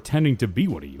still pretending to be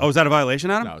one of you. Oh, is that a violation,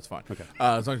 Adam? No, it's fine. Okay.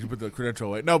 As long as you put the credential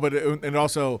away. No, but and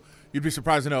also, you'd be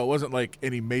surprised to know it wasn't like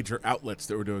any major outlets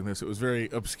that were doing this. It was very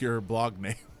obscure blog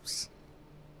names.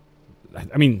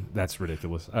 I mean, that's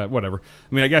ridiculous. Whatever.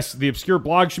 I mean, I guess the obscure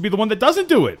blog should be the one that doesn't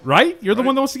do it, right? You're the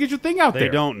one that wants to get your thing out there. They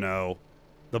don't know.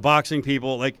 The boxing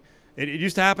people, like, it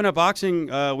used to happen at boxing.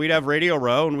 We'd have Radio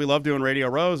Row, and we loved doing Radio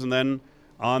Rows, and then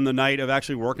on the night of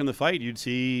actually working the fight, you'd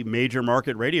see major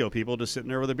market radio people just sitting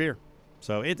there with a beer.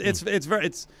 So it's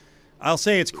I'll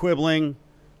say it's quibbling.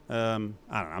 I don't know.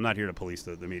 I'm not here to police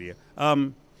the media.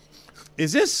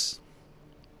 Is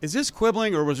this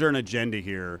quibbling, or was there an agenda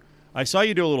here? I saw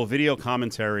you do a little video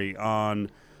commentary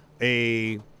on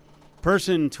a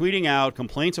person tweeting out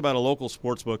complaints about a local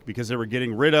sports book because they were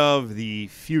getting rid of the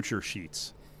future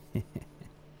sheets.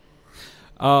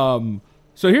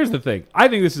 So here's the thing. I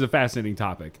think this is a fascinating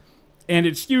topic, and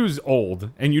it skews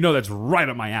old, and that's right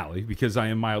up my alley because I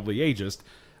am mildly ageist.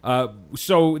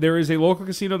 So there is a local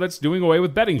casino that's doing away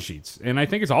with betting sheets, and I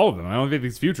think it's all of them. I don't think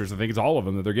it's futures. I think it's all of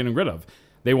them that they're getting rid of.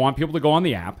 They want people to go on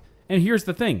the app, and here's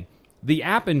the thing. The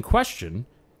app in question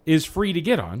is free to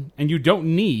get on, and you don't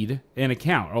need an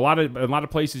account. A lot of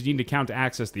places you need an account to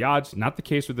access the odds. Not the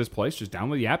case with this place. Just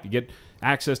download the app. You get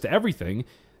access to everything.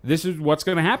 This is what's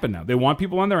going to happen now. They want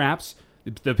people on their apps.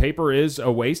 The paper is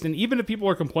a waste, and even if people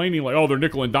are complaining like, "Oh, they're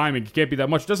nickel and diming, it can't be that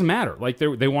much," it doesn't matter. Like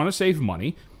they want to save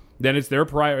money, then it's their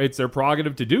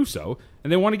prerogative to do so,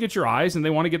 and they want to get your eyes and they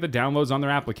want to get the downloads on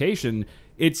their application.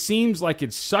 It seems like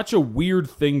it's such a weird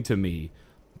thing to me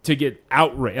to get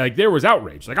outraged. Like there was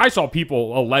outrage. Like I saw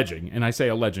people alleging, and I say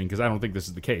alleging because I don't think this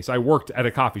is the case. I worked at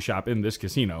a coffee shop in this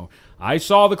casino. I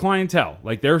saw the clientele.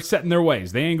 Like they're set in their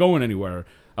ways. They ain't going anywhere.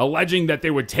 Alleging that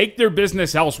they would take their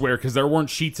business elsewhere because there weren't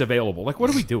sheets available. Like, what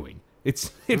are we doing?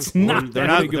 It's not. They're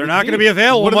not going to be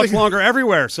available much longer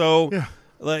everywhere. So,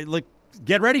 like,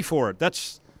 get ready for it.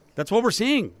 That's what we're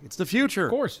seeing. It's the future.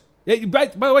 Of course. Yeah, by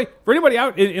the way, for anybody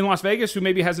out in Las Vegas who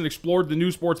maybe hasn't explored the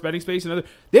new sports betting space and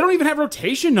they don't even have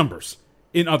rotation numbers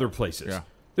in other places. Yeah.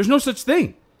 There's no such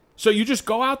thing. So you just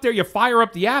go out there, you fire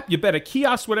up the app, you bet a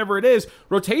kiosk, whatever it is.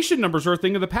 Rotation numbers are a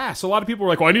thing of the past. A lot of people are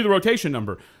like, "Oh, I need the rotation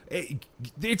number."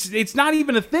 It's not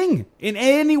even a thing in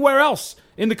anywhere else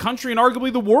in the country and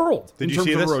arguably the world in terms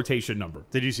of a rotation number.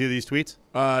 Did you see these tweets?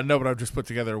 No, but I've just put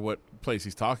together what place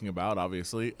he's talking about,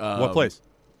 obviously. What place?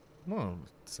 Well,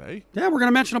 say. Yeah, we're going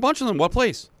to mention a bunch of them. What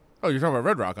place? Oh, you're talking about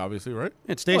Red Rock, obviously, right?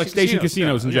 It's Station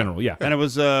Casinos in general, yeah. And it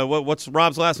was, what's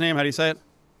Rob's last name? How do you say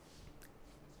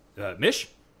it? Mish.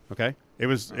 Okay. It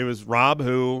was Rob,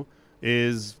 who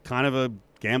is kind of a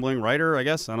gambling writer, I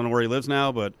guess. I don't know where he lives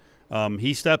now, but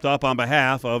he stepped up on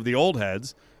behalf of the old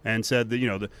heads and said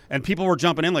that, and people were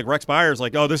jumping in like Rex Byers,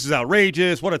 like, oh, this is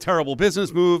outrageous. What a terrible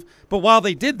business move. But while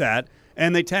they did that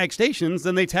and they tagged stations,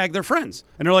 then they tagged their friends.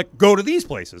 And they're like, go to these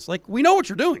places. Like, we know what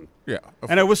you're doing. Yeah.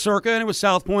 And it was Circa and it was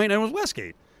South Point and it was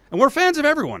Westgate. And we're fans of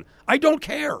everyone. I don't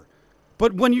care.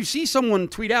 But when you see someone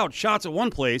tweet out shots at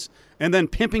one place and then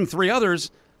pimping 3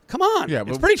 others, come on. Yeah,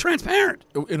 it's pretty transparent.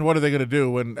 And what are they going to do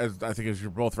when, as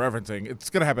you're both referencing, it's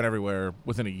going to happen everywhere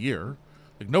within a year.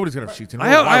 Like, nobody's going to have sheets.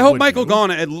 I hope Michael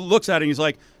Gaughan looks at it and he's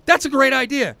like, that's a great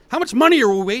idea. How much money are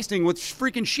we wasting with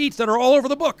freaking sheets that are all over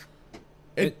the book?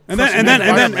 And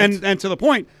to the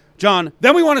point, John,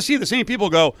 then we want to see the same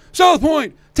people go, South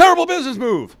Point, terrible business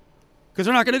move. Because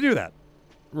they're not going to do that.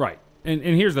 Right. And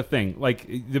here's the thing. Like,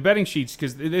 the betting sheets,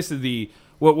 because this is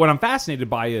what I'm fascinated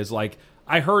by is, like,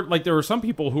 I heard, like, there were some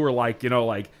people who were like,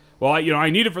 well, I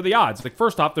need it for the odds. Like,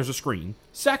 first off, there's a screen.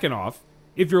 Second off,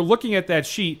 if you're looking at that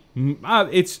sheet,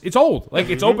 it's old. Like,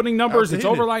 it's opening numbers, it's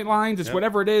overnight lines, it's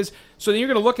whatever it is. So then you're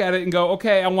going to look at it and go,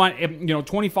 okay, I want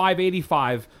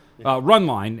 25.85 run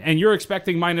line, and you're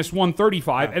expecting minus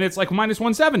 135, and it's like minus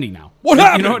 170 now. What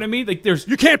happened? You know what I mean? Like,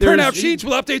 you can't print out sheets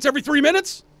with updates every 3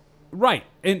 minutes. Right.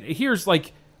 And here's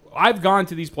like, I've gone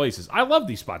to these places. I love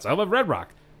these spots. I love Red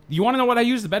Rock. You want to know what I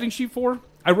use the betting sheet for?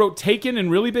 I wrote "taken" in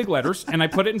really big letters, and I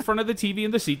put it in front of the TV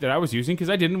in the seat that I was using because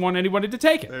I didn't want anybody to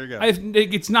take it. There you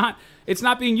go. It's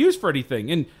not being used for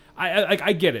anything, and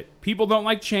I get it. People don't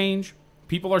like change.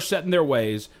 People are set in their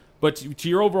ways. But to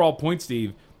your overall point,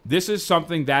 Steve, this is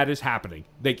something that is happening.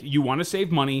 Like, you want to save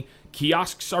money.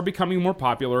 Kiosks are becoming more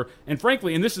popular, and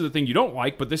frankly, and this is the thing you don't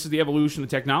like, but this is the evolution of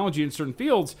technology in certain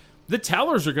fields. The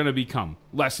tellers are going to become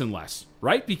less and less,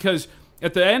 right? Because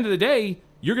at the end of the day,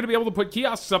 you're going to be able to put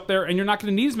kiosks up there, and you're not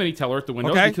going to need as many teller at the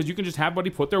windows because you can just have somebody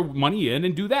put their money in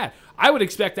and do that. I would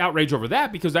expect outrage over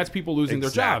that because that's people losing their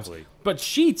jobs. But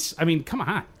sheets, I mean, come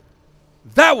on.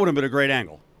 That would have been a great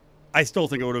angle. I still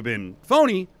think it would have been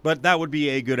phony, but that would be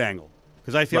a good angle.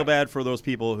 Because I feel bad for those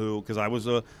people because I was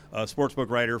a sportsbook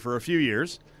writer for a few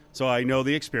years, so I know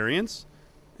the experience.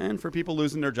 And for people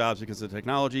losing their jobs because of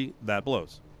technology, that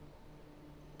blows.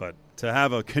 But to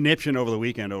have a conniption over the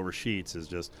weekend over sheets is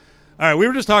just... All right, we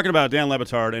were just talking about Dan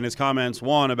Lebatard and his comments,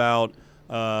 one about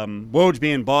Woj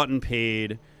being bought and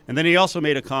paid, and then he also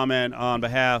made a comment on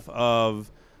behalf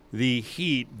of the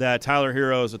Heat that Tyler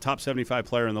Hero is a top 75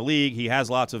 player in the league. He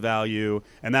has lots of value,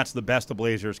 and that's the best the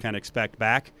Blazers can expect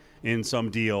back in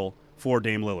some deal for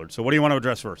Dame Lillard. So what do you want to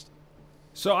address first?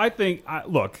 So I think,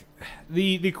 look,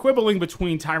 the quibbling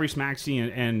between Tyrese Maxey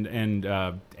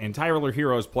and Tyler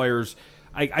Hero's players,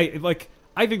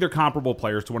 I think they're comparable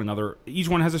players to one another. Each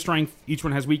one has a strength. Each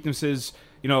one has weaknesses.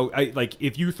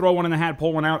 If you throw one in the hat,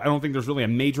 pull one out, I don't think there's really a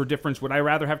major difference. Would I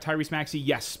rather have Tyrese Maxey?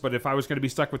 Yes. But if I was going to be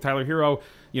stuck with Tyler Hero,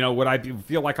 would I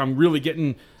feel like I'm really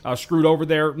getting screwed over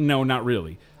there? No, not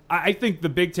really. I think the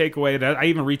big takeaway, that I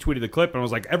even retweeted the clip, and I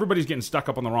was like, everybody's getting stuck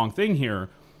up on the wrong thing here.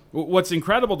 What's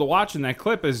incredible to watch in that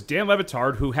clip is Dan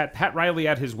Lebatard, who had Pat Riley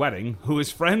at his wedding, who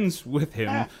is friends with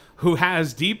him, who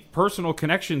has deep personal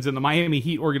connections in the Miami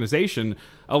Heat organization,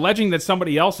 alleging that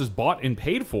somebody else is bought and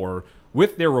paid for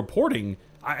with their reporting.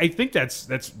 I think that's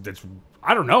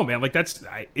I don't know, man. Like,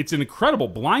 it's an incredible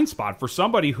blind spot for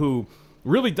somebody who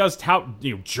really does tout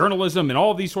journalism and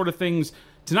all of these sort of things,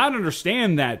 to not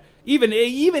understand that even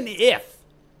if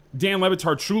Dan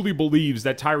Lebatard truly believes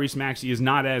that Tyrese Maxey is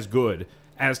not as good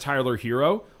as Tyler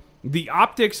Hero, the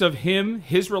optics of him,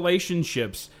 his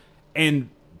relationships, and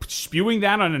spewing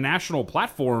that on a national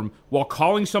platform while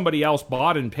calling somebody else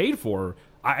bought and paid for,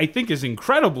 I think is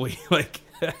incredibly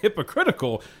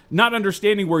hypocritical, not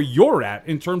understanding where you're at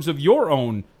in terms of your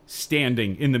own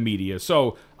standing in the media.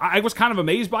 So I was kind of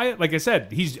amazed by it. Like I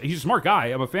said, he's a smart guy.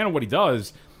 I'm a fan of what he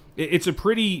does. It's a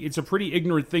pretty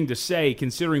ignorant thing to say,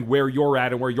 considering where you're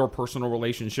at and where your personal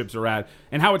relationships are at,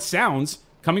 and how it sounds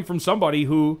coming from somebody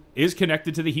who is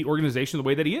connected to the Heat organization the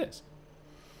way that he is.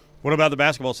 What about the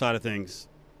basketball side of things?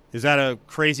 Is that a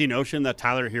crazy notion that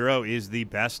Tyler Hero is the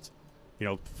best,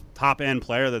 top-end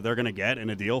player that they're going to get in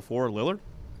a deal for Lillard?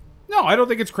 No, I don't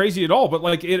think it's crazy at all.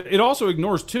 But it also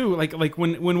ignores too, like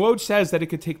when Woj says that it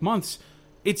could take months,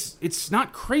 it's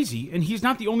not crazy, and he's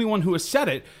not the only one who has said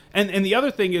it. And the other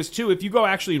thing is too, if you go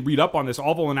actually read up on this,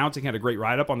 Allville Announcing had a great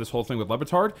write up on this whole thing with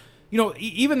Lebatard.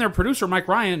 Even their producer Mike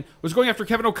Ryan was going after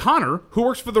Kevin O'Connor, who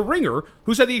works for The Ringer,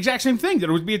 who said the exact same thing, that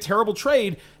it would be a terrible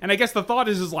trade. And I guess the thought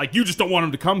is like, you just don't want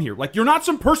him to come here. Like, you're not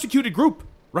some persecuted group,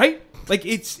 right? Like,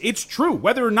 it's true,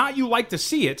 whether or not you like to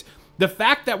see it. The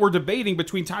fact that we're debating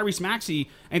between Tyrese Maxey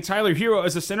and Tyler Hero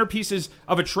as the centerpieces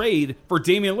of a trade for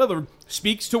Damian Lillard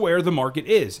speaks to where the market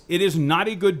is. It is not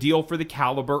a good deal for the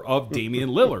caliber of Damian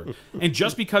Lillard. And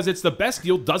just because it's the best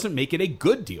deal doesn't make it a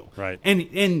good deal. Right.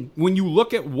 And when you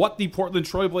look at what the Portland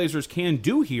Trailblazers can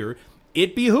do here,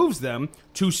 it behooves them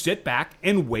to sit back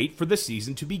and wait for the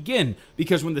season to begin.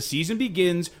 Because when the season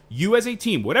begins, you as a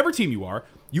team, whatever team you are,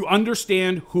 you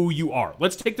understand who you are.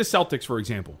 Let's take the Celtics, for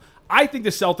example. I think the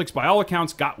Celtics, by all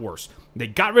accounts, got worse. They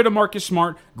got rid of Marcus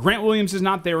Smart. Grant Williams is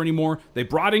not there anymore. They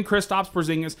brought in Kristaps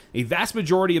Porzingis. A vast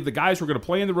majority of the guys who are going to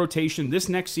play in the rotation this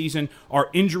next season are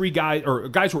injury guys, or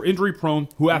guys who are injury prone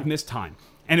who have missed time.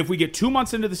 And if we get 2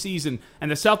 months into the season and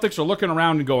the Celtics are looking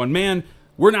around and going, man,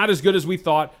 we're not as good as we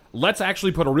thought, let's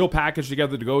actually put a real package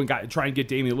together to go and try and get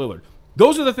Damian Lillard.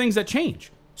 Those are the things that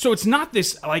change. So it's not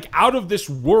this like out of this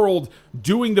world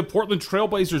doing the Portland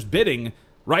Trailblazers bidding,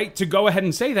 right, to go ahead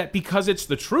and say that, because it's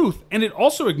the truth. And it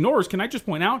also ignores, can I just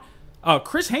point out,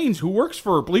 Chris Haynes, who works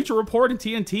for Bleacher Report and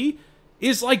TNT,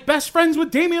 is like best friends with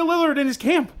Damian Lillard in his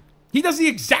camp. He does the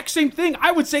exact same thing.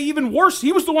 I would say even worse.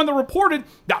 He was the one that reported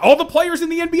that all the players in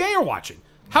the NBA are watching.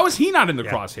 How is he not in the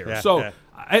crosshair?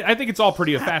 I think it's all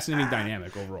pretty a fascinating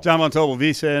dynamic overall. John Montobel,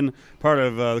 VSiN, part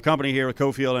of the company here with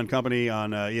Cofield and Company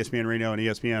on ESPN Reno and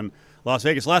ESPN Las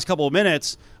Vegas. Last couple of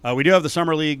minutes, we do have the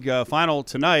Summer League final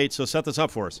tonight, so set this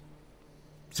up for us.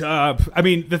 I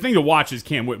mean, the thing to watch is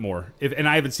Cam Whitmore. And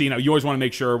I haven't seen, you always want to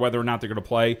make sure whether or not they're going to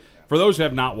play. For those who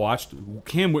have not watched,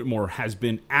 Cam Whitmore has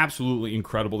been absolutely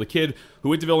incredible. The kid who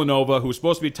went to Villanova, who was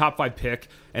supposed to be a top 5 pick,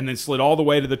 and then slid all the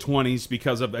way to the 20s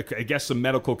because of, I guess, some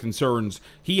medical concerns.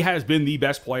 He has been the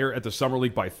best player at the Summer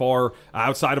League by far,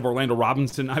 outside of Orlando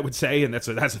Robinson, I would say, and that's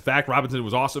a fact. Robinson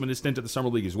was awesome in his stint at the Summer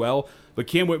League as well. But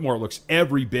Cam Whitmore looks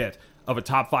every bit of a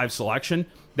top 5 selection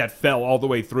that fell all the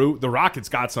way through. The Rockets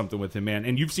got something with him, man.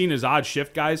 And you've seen his odds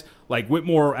shift, guys. Like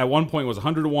Whitmore at one point was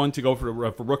 100-1 to go for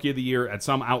Rookie of the Year at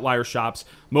some outlier shops.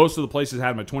 Most of the places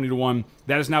had him at 20-1.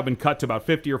 That has now been cut to about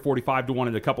 50 or 45-1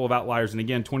 in a couple of outliers. And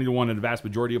again, 20-1 in the vast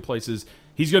majority of places.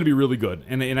 He's going to be really good.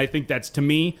 And I think that's, to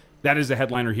me, that is the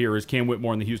headliner here is Cam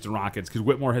Whitmore and the Houston Rockets, because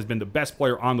Whitmore has been the best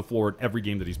player on the floor at every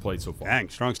game that he's played so far. Dang,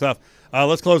 strong stuff.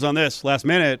 Let's close on this. Last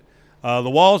minute. The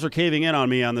walls are caving in on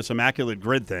me on this immaculate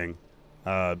grid thing.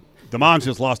 Damon's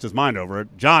just lost his mind over it.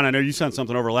 John, I know you sent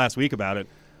something over last week about it.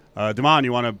 Damon,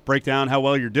 you want to break down how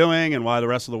well you're doing and why the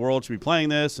rest of the world should be playing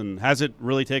this, and has it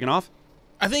really taken off?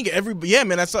 I think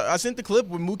man, I sent the clip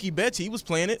with Mookie Betts. He was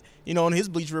playing it, on his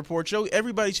Bleacher Report show.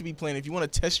 Everybody should be playing it. If you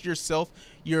want to test yourself,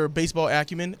 your baseball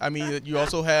acumen. I mean, you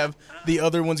also have the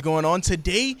other ones going on.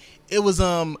 Today, it was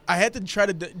I had to try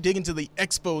to dig into the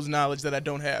Expos knowledge that I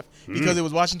don't have because it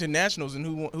was Washington Nationals and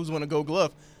who's won a Gold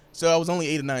Glove. So I was only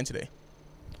 8 of 9 today.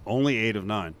 Only 8 of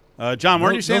 9. John,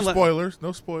 weren't you saying no spoilers?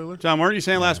 No spoilers. John, weren't you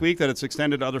saying last week that it's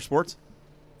extended to other sports?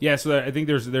 Yeah, so I think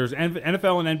there's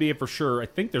NFL and NBA for sure. I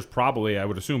think there's probably, I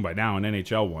would assume by now, an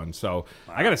NHL one. So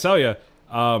I got to tell you,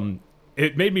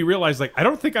 it made me realize, like, I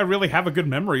don't think I really have a good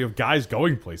memory of guys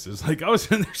going places. Like, I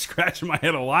was in there scratching my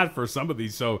head a lot for some of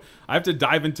these. So I have to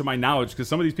dive into my knowledge because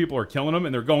some of these people are killing them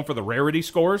and they're going for the rarity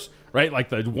scores, right? Like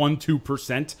the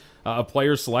 1-2% of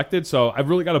players selected. So I've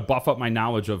really got to buff up my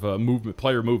knowledge of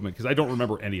player movement because I don't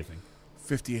remember anything.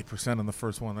 58% on the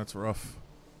first one. That's rough.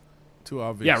 Too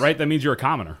obvious. Yeah, right? That means you're a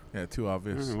commoner. Yeah, too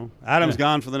obvious. Adam's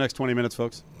gone for the next 20 minutes,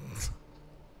 folks.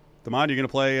 Damon, you going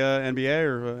to play NBA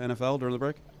or NFL during the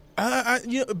break?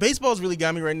 Baseball's really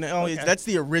got me right now. Okay. That's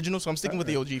the original, so I'm sticking with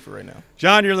the OG for right now.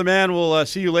 John, you're the man. We'll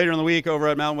see you later in the week over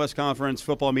at Mountain West Conference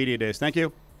Football Media Days. Thank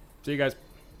you. See you guys.